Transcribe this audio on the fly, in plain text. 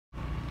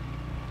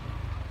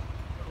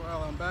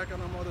Well, I'm back on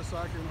a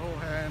motorcycle in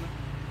Hoi An,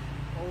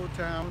 Old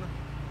Town,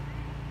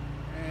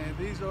 and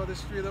these are the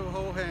streets of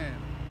Hoi An.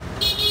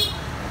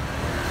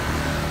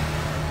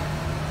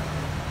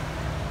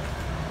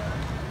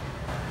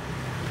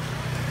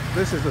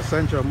 This is the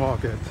central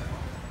market.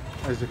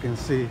 As you can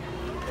see,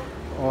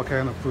 all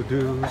kind of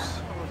produce,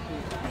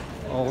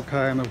 all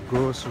kind of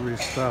grocery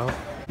stuff.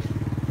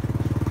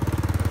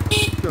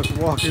 Just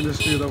walking the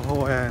street of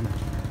Hoi An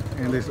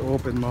in this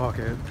open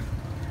market.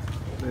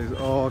 There's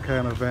all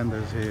kind of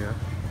vendors here.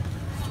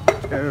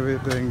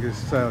 Everything is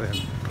selling.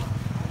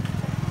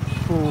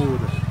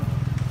 Food,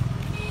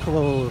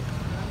 clothes,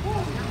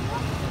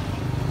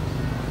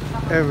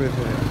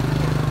 everything.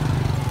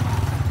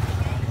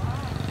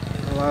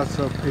 Lots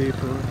of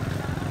people.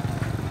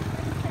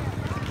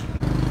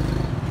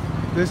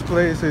 This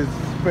place is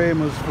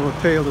famous for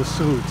tailor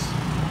suits.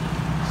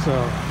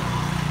 So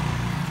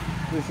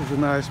this is a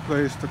nice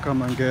place to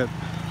come and get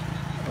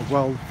a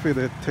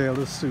well-fitted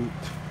tailor suit.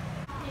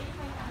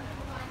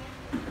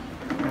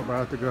 I'm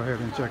about to go ahead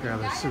and check out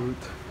a suit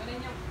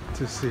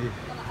to see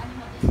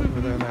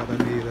whether or not I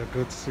need a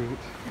good suit.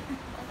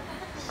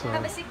 So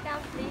have a sit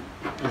down, please.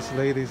 this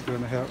lady's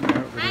going to help me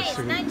out with Hi, the it's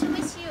suit. nice to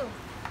meet you.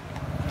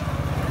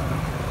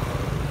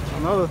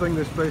 Another thing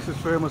this place is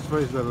famous for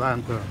is the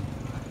lantern.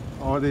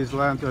 All these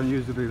lanterns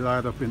usually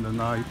light up in the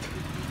night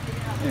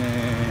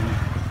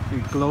and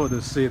it glow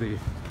the city.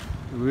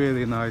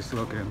 Really nice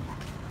looking.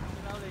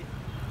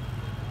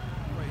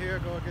 But here I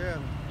go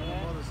again on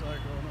a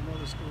motorcycle, on a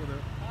motor scooter.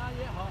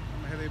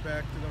 I'm heading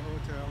back to the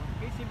hotel.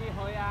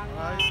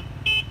 Right.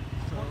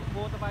 So,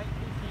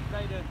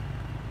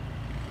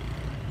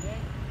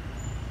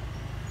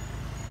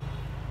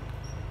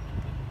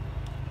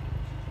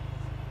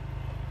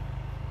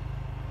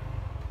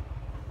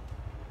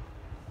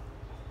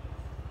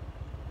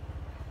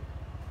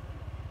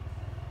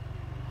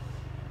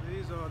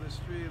 these are the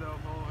streets of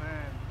Hoi